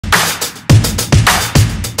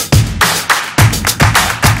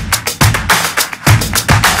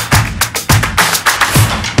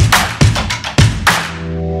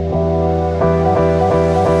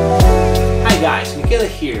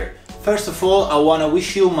here. First of all, I want to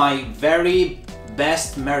wish you my very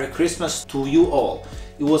best Merry Christmas to you all.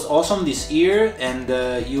 It was awesome this year, and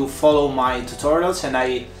you follow my tutorials, and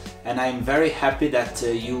I'm very happy that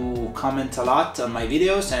you comment a lot on my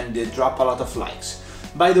videos and drop a lot of likes.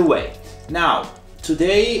 By the way, now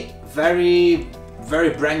today very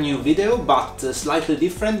brand new video, but slightly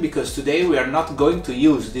different, because today we are not going to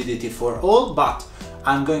use DDT for all, but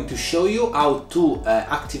I'm going to show you how to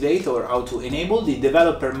activate or how to enable the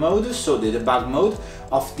developer mode, so the debug mode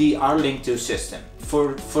of the R-Link 2 system.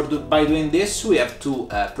 By doing this, we have to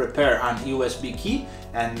prepare an USB key,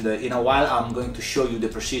 and in a while I'm going to show you the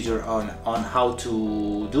procedure on how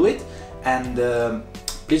to do it. And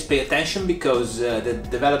please pay attention, because the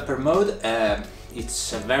developer mode,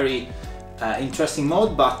 it's a very interesting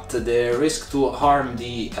mode, but the risk to harm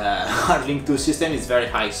the R-Link 2 system is very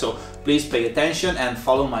high, so please pay attention and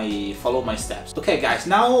follow my steps. Okay guys,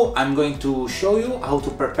 now I'm going to show you how to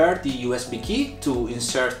prepare the USB key to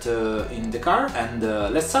insert in the car, and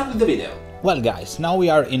let's start with the video. Well guys, now we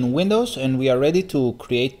are in Windows and we are ready to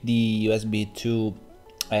create the USB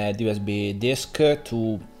disk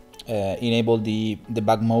to enable the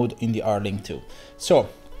debug mode in the R-Link 2. So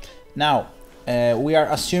now we are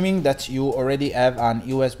assuming that you already have an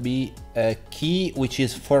USB key which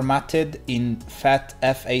is formatted in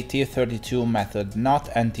FAT32 method, not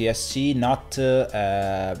NTSC, not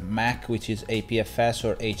MAC, which is APFS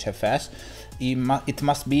or HFS. It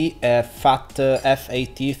must be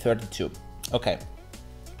FAT32. Okay,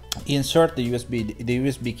 insert the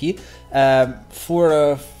USB key.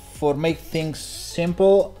 For make things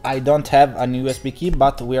simple, I don't have a USB key,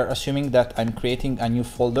 but we are assuming that I'm creating a new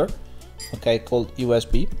folder, okay, called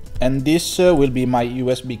USB, and this will be my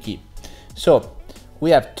USB key. So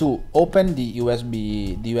we have to open the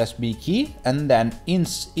USB key, and then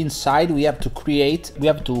inside we have to create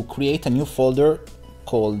a new folder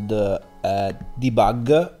called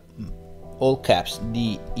debug, all caps,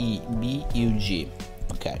 DEBUG.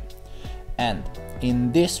 Okay, and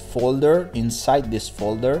in this folder, inside this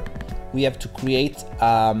folder, we have to create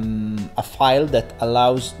a file that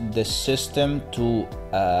allows the system to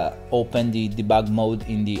open the debug mode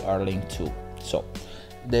in the R-Link 2. So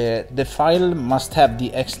the file must have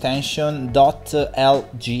the extension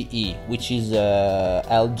 .lge, which is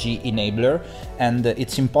LG enabler, and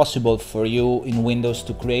it's impossible for you in Windows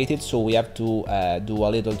to create it, so we have to do a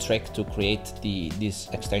little trick to create this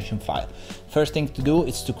extension file. First thing to do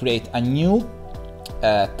is to create a new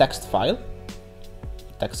text file,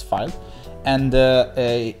 and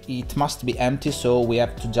it must be empty, so we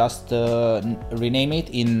have to just rename it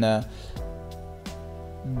in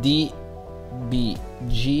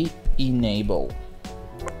dbg enable.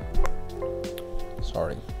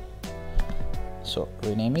 Sorry, so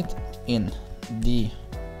rename it in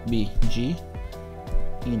dbg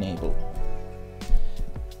enable.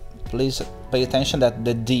 Please pay attention that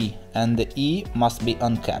the D and the E must be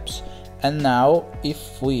on caps. And now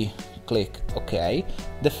if we click OK,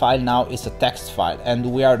 the file now is a text file, and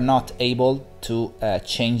we are not able to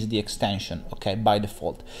change the extension, okay, by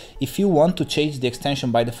default. If you want to change the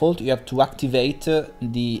extension by default, you have to activate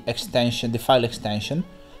the extension, the file extension,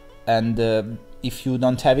 and if you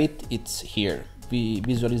don't have it, it's here,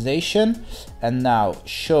 visualization, and now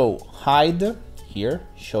show hide, here,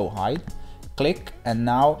 show hide, click, and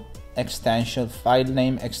now extension, file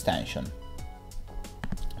name extension.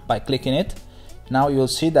 By clicking it, now you will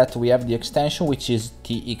see that we have the extension, which is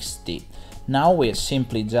txt. Now we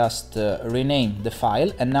simply just rename the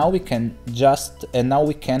file, and now we can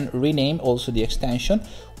rename also the extension,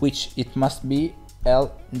 which it must be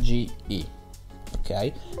LGE.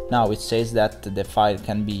 Okay, now it says that the file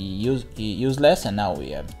can be useless, and now we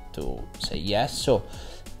have to say yes. So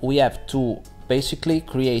we have to basically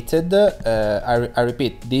created, I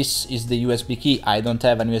repeat, this is the USB key. I don't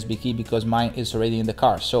have an USB key because mine is already in the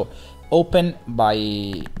car. So open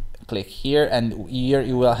by click here, and here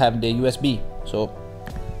you will have the USB. So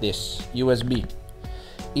this USB,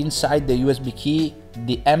 inside the USB key,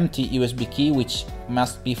 the empty USB key, which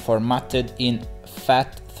must be formatted in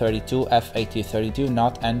FAT32,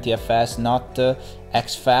 not NTFS, not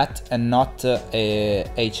exFAT, and not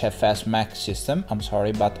HFS Mac system. I'm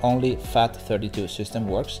sorry, but only FAT32 system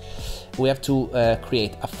works. We have to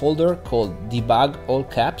create a folder called debug, all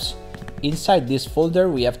caps. Inside this folder,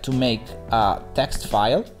 we have to make a text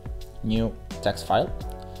file, new text file,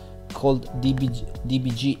 called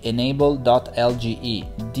dbg enable.lge.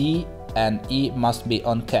 D and E must be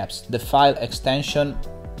on caps. The file extension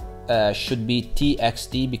should be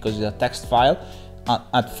txt because it's a text file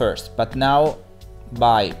at first, but now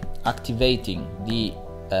by activating the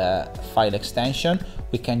file extension,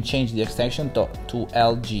 we can change the extension to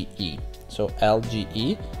LGE. So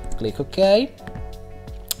LGE, click OK.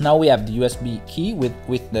 Now we have the USB key with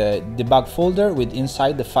the debug folder with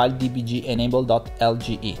inside the file dbg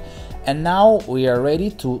enable.lge. And now we are ready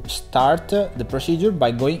to start the procedure by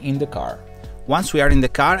going in the car. Once we are in the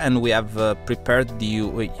car and we have prepared the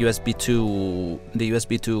USB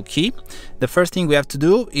 2 key, the first thing we have to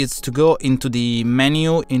do is to go into the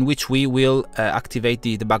menu in which we will activate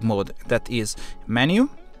the debug mode. That is menu.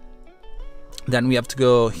 Then we have to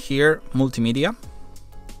go here, multimedia.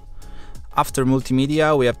 After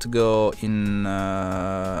multimedia, we have to go in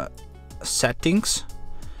settings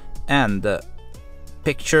and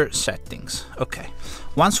picture settings. Okay.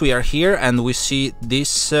 Once we are here and we see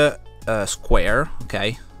this square,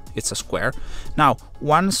 okay, it's a square. Now,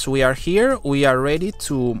 once we are here, we are ready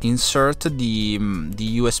to insert the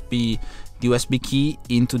USB key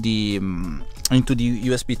into the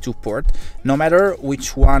USB 2 port. No matter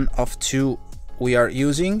which one of two we are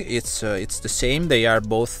using, it's the same. They are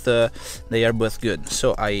both good.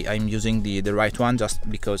 So I'm using the right one just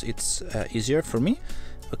because it's easier for me.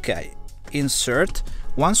 Okay, insert.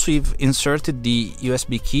 Once we've inserted the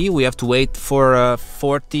USB key, we have to wait for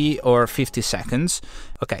 40 or 50 seconds.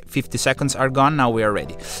 Okay, 50 seconds are gone. Now we are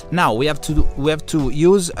ready. Now we have to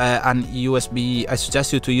use an USB. I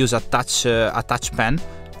suggest you to use a touch pen,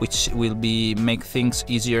 which will make things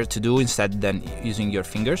easier to do instead than using your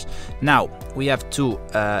fingers. Now we have to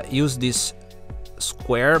use this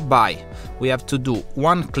square we have to do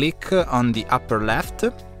 1 click on the upper left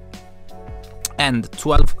and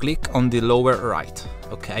 12 click on the lower right,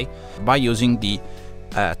 okay, by using the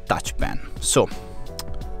touch pen. So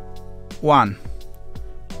 1,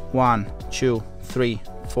 2, 3,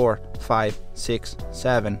 4, 5, 6,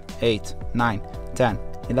 7, 8, 9, 10,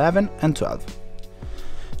 11 and 12.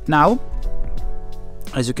 Now,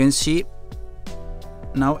 as you can see,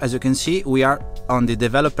 we are on the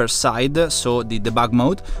developer side, so the debug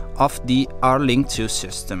mode of the R-Link 2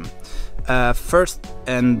 system. First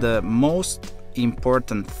and the most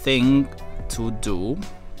important thing to do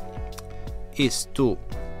is to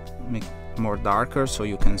make more darker so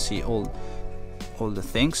you can see all the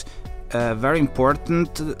things. Very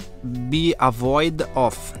important, be avoid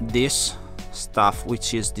of this stuff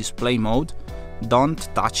which is display mode. Don't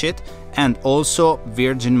touch it, and also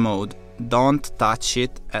virgin mode, don't touch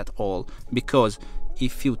it at all, because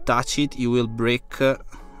if you touch it you will break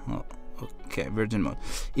okay, virgin mode,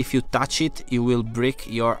 if you touch it you will break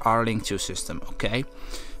your R-Link 2 system. Okay,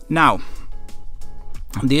 now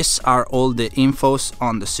these are all the infos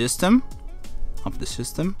on the system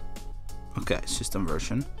okay, system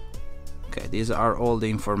version. Okay, these are all the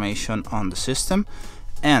information on the system.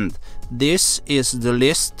 And this is the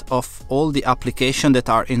list of all the applications that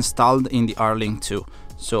are installed in the R-Link 2.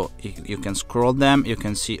 So you can scroll them, you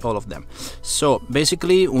can see all of them. So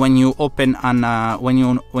basically, when you open an app,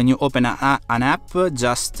 it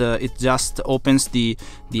just opens the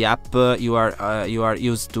app you are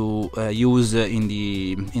used to use in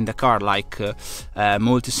the car, like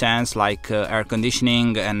multisense, like air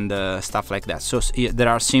conditioning and stuff like that. So there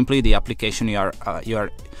are simply the application you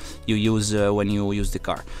use when you use the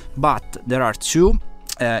car. But there are two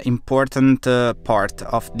important part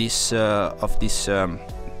of this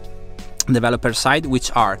developer side,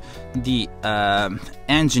 which are the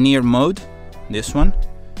engineer mode, this one,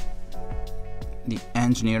 the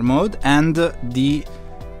engineer mode, and the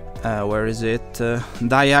where is it,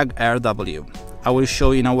 Diag RW. I will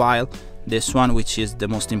show you in a while this one, which is the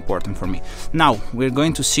most important for me. Now we're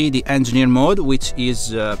going to see the engineer mode, which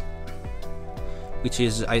is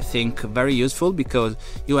I think very useful, because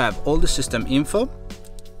you have all the system info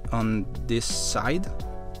on this side.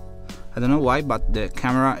 I don't know why, but the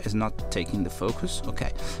camera is not taking the focus.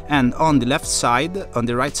 Okay, and on the left side, on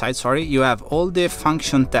the right side, sorry, you have all the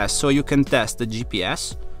function tests. So you can test the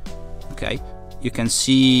GPS. Okay, you can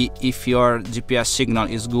see if your GPS signal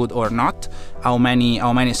is good or not, how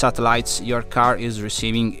many satellites your car is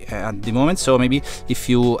receiving at the moment. So maybe if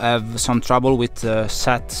you have some trouble with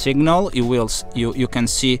sat signal, you can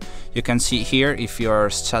see here if your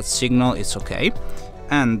sat signal is okay.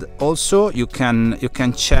 And also you can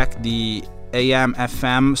check the AM,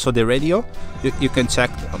 FM, so the radio. You can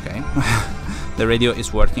check. Okay, the radio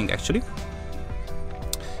is working actually.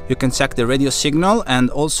 You can check the radio signal, and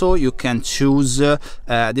also you can choose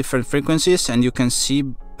different frequencies, and you can see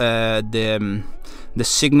the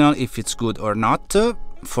signal if it's good or not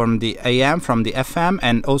from the AM, from the FM,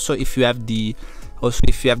 and also if you have the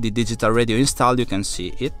digital radio installed, you can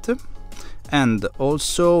see it. And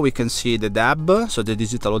also we can see the DAB, so the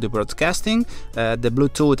digital audio broadcasting, the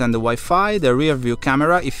Bluetooth and the Wi-Fi, the rear view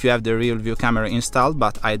camera if you have the rear view camera installed,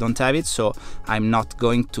 but I don't have it, so I'm not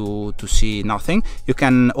going to see nothing. You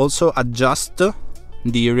can also adjust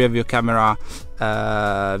the rear view camera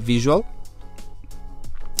visual,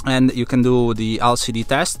 and you can do the LCD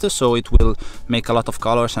test, so it will make a lot of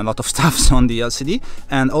colors and a lot of stuff on the LCD.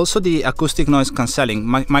 And also the acoustic noise cancelling.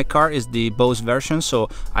 My car is the Bose version, so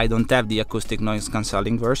I don't have the acoustic noise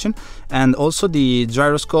cancelling version. And also the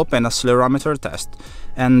gyroscope and accelerometer test.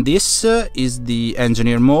 And this is the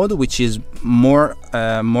engineer mode, which is more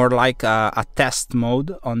like a test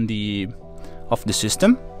mode on of the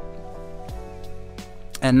system.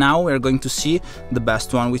 And now we're going to see the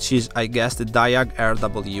best one, which is, I guess, the Diag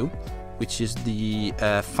RW, which is the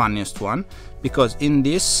funniest one, because in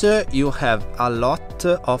this you have a lot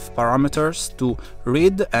of parameters to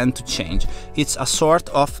read and to change. It's a sort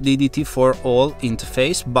of DDT4All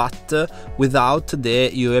interface, but without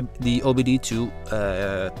the OBD2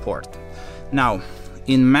 port. Now,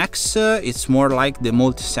 in Max, it's more like the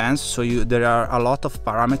multi-sense, so there are a lot of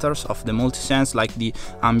parameters of the multi-sense, like the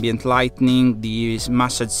ambient lighting, the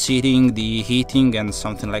massage seating, the heating, and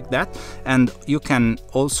something like that. And you can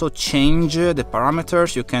also change the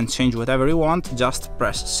parameters. You can change whatever you want, just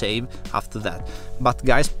press save after that. But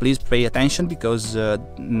guys, please pay attention, because the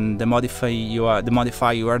modify you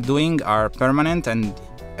are doing are permanent, and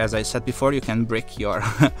as I said before, you can break your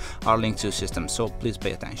R-Link 2 system, so please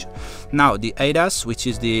pay attention. Now the ADAS, which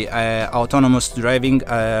is the autonomous driving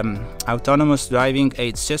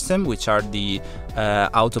aid system, which are the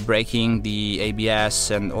auto braking, the ABS,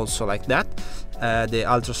 and also like that. The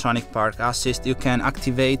ultrasonic park assist, you can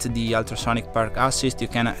activate the ultrasonic park assist, you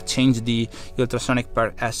can change the ultrasonic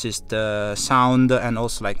park assist sound, and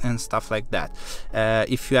also and stuff like that.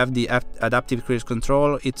 If you have the adaptive cruise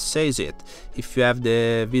control, it says it. If you have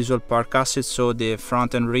the visual park assist, so the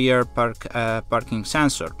front and rear parking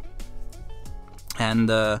sensor. And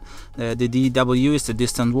the DW is the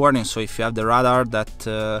distant warning, so if you have the radar that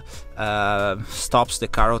stops the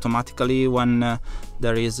car automatically when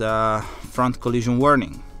there is a front collision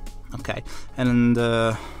warning. Okay, and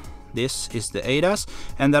this is the ADAS,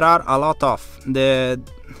 and there are a lot of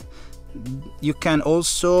you can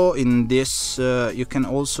also in this you can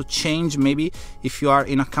also change, maybe if you are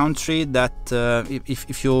in a country that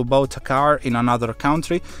if you bought a car in another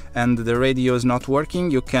country and the radio is not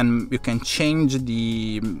working, you can change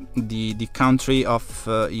the country of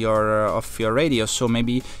your radio, so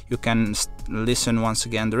maybe you can listen once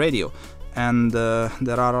again the radio. And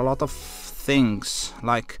there are a lot of things,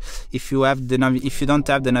 like if you don't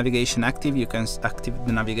have the navigation active, you can activate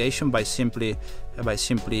the navigation by simply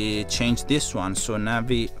change this one. So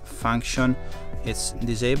navi function, it's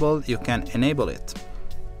disabled, you can enable it.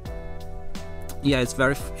 Yeah, it's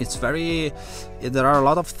very there are a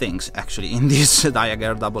lot of things actually in this Diag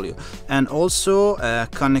RW. And also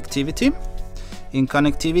connectivity. In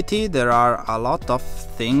connectivity there are a lot of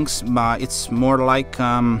things, but it's more like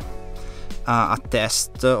a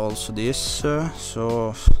test. Also this,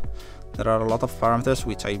 so there are a lot of parameters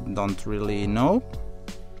which I don't really know.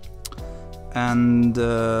 And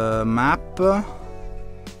map, I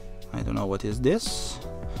don't know what is this.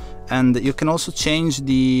 And you can also change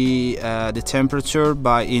the temperature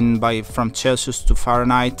from Celsius to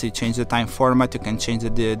Fahrenheit. You change the time format, you can change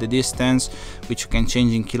the distance, which you can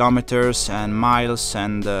change in kilometers and miles,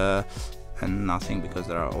 and nothing, because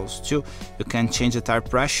there are also two. You can change the tire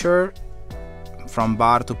pressure from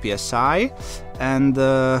bar to PSI, and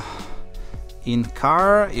in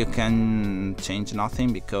car you can change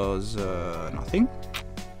nothing, because nothing.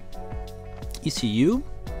 ECU,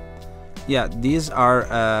 yeah, these are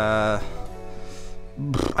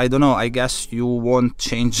I don't know, I guess you won't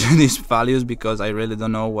change these values, because I really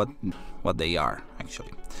don't know what they are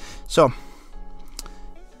actually. So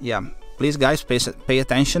yeah, please guys, pay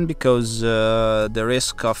attention, because the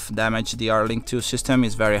risk of damage the R-Link 2 system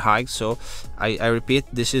is very high. So I repeat,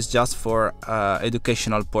 this is just for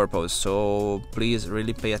educational purpose, so please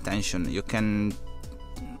really pay attention. You can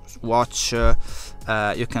watch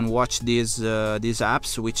these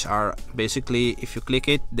apps, which are basically, if you click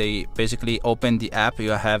it, they basically open the app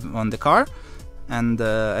you have on the car. And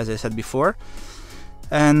as I said before,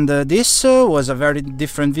 and this was a very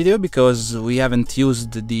different video, because we haven't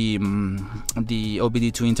used the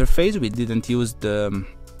OBD2 interface. We didn't use the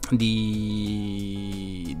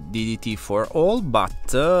DDT4All,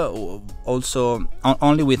 but also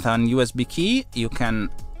only with an USB key you can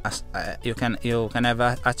you can have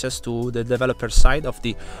access to the developer side of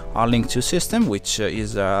the R-Link 2 system, which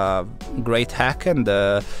is a great hack, and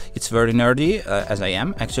it's very nerdy, as I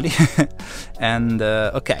am actually. And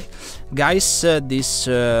okay, guys, this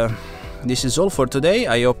is all for today.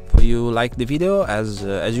 I hope you liked the video as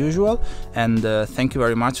usual, and thank you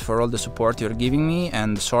very much for all the support you're giving me,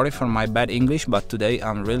 and sorry for my bad English, but today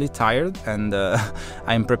I'm really tired, and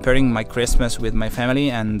I'm preparing my Christmas with my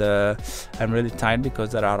family, and I'm really tired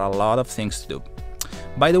because there are a lot of things to do.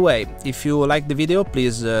 By the way, if you like the video,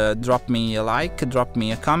 please drop me a like, drop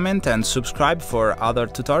me a comment, and subscribe for other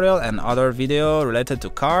tutorial and other video related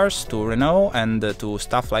to cars, to Renault, and to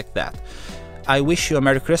stuff like that. I wish you a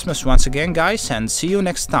Merry Christmas once again, guys, and see you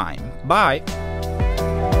next time. Bye!